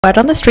Word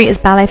on the street is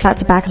ballet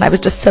flats are back, and I was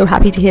just so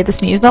happy to hear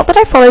this news. Not that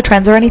I follow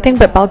trends or anything,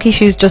 but bulky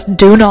shoes just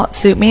do not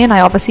suit me, and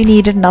I obviously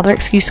needed another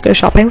excuse to go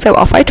shopping, so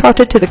off I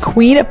trotted to the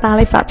queen of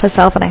ballet flats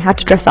herself, and I had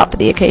to dress up for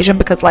the occasion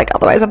because, like,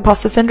 otherwise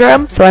imposter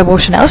syndrome. So I wore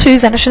Chanel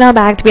shoes and a Chanel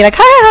bag to be like,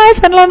 hi,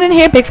 Spend London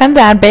here, big fan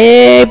Dan,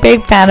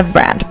 big fan of the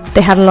brand.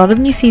 They had a lot of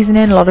new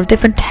seasoning, a lot of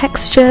different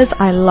textures.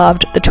 I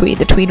loved the tweed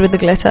with the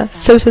glitter.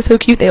 So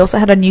cute. They also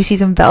had a new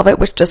season velvet,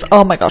 which just,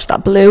 oh my gosh,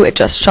 that blue, it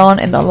just shone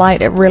in the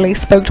light. It really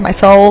spoke to my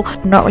soul.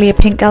 I'm not really a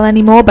pink girl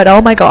anymore, but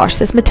oh my gosh,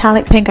 this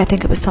metallic pink, I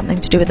think it was something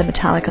to do with the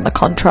metallic and the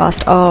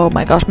contrast. Oh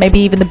my gosh, maybe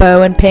even the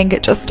bow and pink.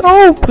 It just,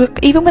 oh, look,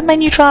 even with my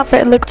neutral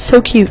outfit, it looked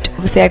so cute.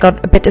 Obviously, I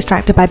got a bit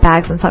distracted by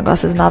bags and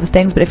sunglasses and other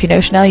things, but if you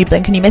know Chanel, you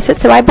blink and you miss it,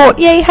 so I bought.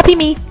 Yay, happy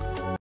me.